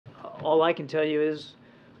all I can tell you is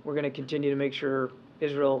we're going to continue to make sure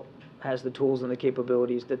Israel has the tools and the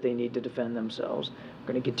capabilities that they need to defend themselves.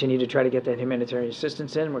 We're going to continue to try to get that humanitarian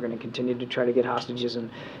assistance in. We're going to continue to try to get hostages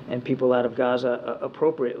and people out of Gaza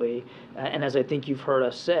appropriately. And as I think you've heard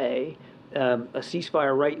us say, a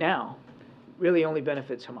ceasefire right now really only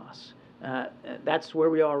benefits Hamas. That's where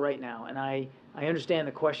we are right now. And I understand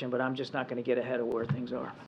the question, but I'm just not going to get ahead of where things are.